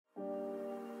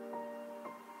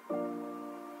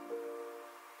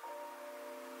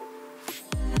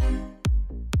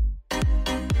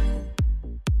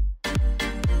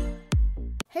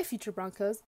future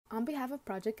Broncos. On behalf of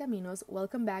Project Caminos,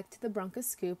 welcome back to the Broncos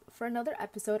Scoop for another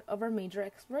episode of our major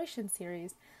exploration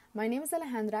series. My name is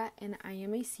Alejandra, and I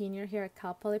am a senior here at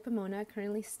Cal Poly Pomona,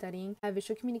 currently studying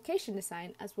visual communication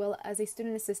design, as well as a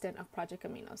student assistant of Project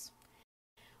Caminos.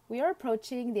 We are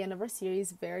approaching the end of our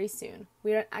series very soon.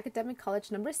 We are at academic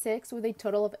college number 6 with a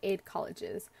total of 8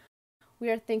 colleges. We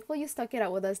are thankful you stuck it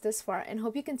out with us this far and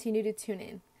hope you continue to tune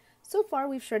in. So far,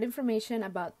 we've shared information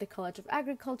about the College of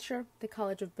Agriculture, the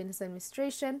College of Business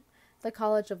Administration, the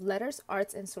College of Letters,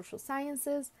 Arts, and Social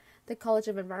Sciences, the College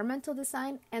of Environmental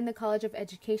Design, and the College of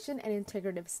Education and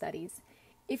Integrative Studies.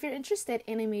 If you're interested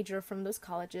in a major from those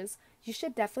colleges, you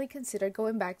should definitely consider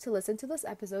going back to listen to those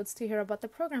episodes to hear about the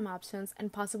program options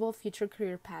and possible future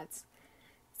career paths.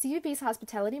 CUP's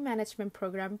Hospitality Management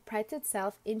program prides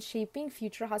itself in shaping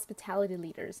future hospitality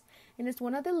leaders, and is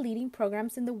one of the leading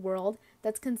programs in the world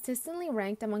that's consistently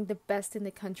ranked among the best in the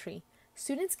country.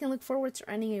 Students can look forward to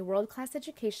earning a world-class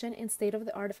education in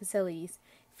state-of-the-art facilities,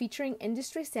 featuring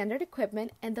industry-standard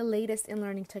equipment and the latest in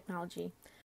learning technology.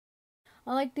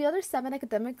 Unlike the other 7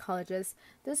 academic colleges,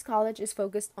 this college is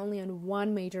focused only on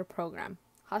one major program,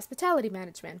 Hospitality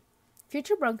Management.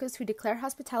 Future Broncos who declare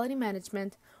Hospitality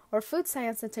Management or Food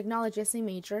Science and Technology as a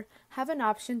major have an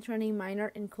option to earn a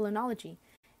minor in culinology.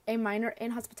 A minor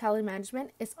in Hospitality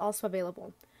Management is also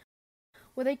available.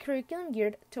 With a curriculum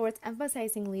geared towards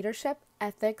emphasizing leadership,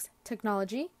 ethics,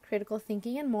 technology, critical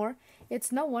thinking, and more,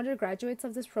 it's no wonder graduates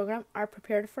of this program are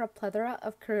prepared for a plethora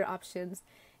of career options,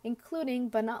 including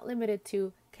but not limited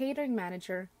to catering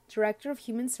manager, director of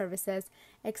human services,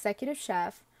 executive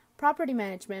chef, property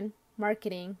management,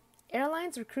 marketing,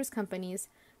 airlines or cruise companies,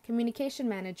 communication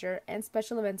manager, and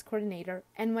special events coordinator,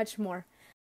 and much more.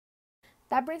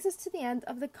 That brings us to the end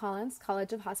of the Collins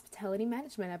College of Hospitality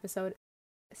Management episode.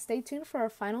 Stay tuned for our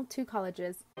final 2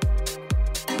 colleges.